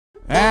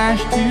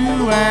ash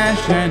to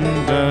ash and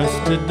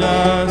dust to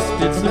dust.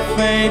 It's the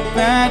fate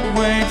that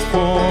waits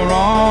for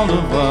all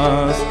of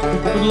us.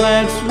 But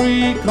let's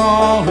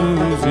recall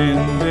who's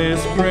in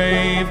this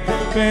grave,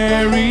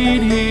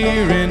 buried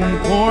here in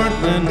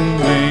Portland,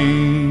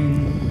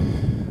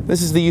 Maine.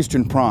 This is the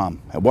Eastern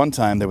Prom. At one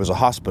time there was a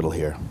hospital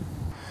here.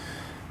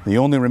 The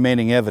only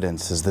remaining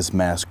evidence is this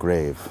mass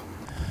grave.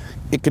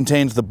 It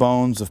contains the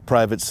bones of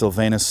Private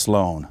Sylvanus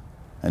Sloan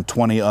and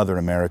 20 other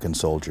American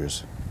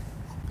soldiers.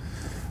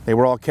 They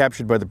were all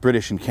captured by the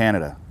British in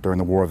Canada during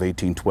the War of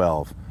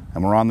 1812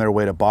 and were on their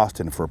way to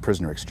Boston for a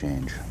prisoner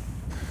exchange.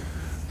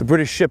 The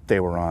British ship they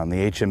were on,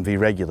 the HMV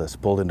Regulus,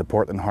 pulled into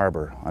Portland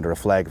Harbor under a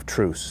flag of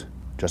truce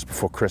just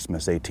before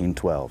Christmas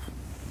 1812.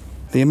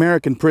 The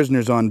American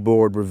prisoners on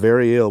board were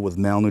very ill with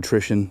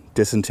malnutrition,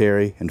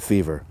 dysentery, and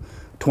fever.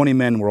 20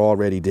 men were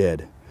already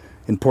dead.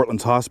 In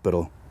Portland's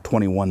hospital,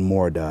 21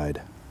 more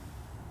died.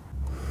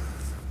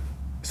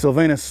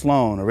 Sylvanus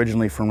Sloan,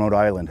 originally from Rhode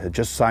Island, had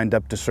just signed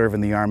up to serve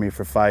in the Army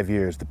for 5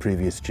 years the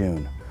previous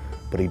June,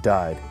 but he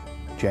died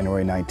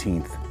January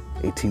 19th,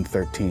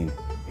 1813,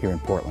 here in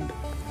Portland.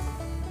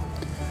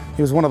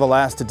 He was one of the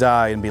last to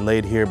die and be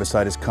laid here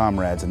beside his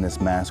comrades in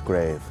this mass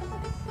grave.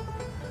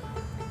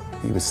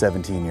 He was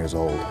 17 years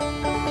old.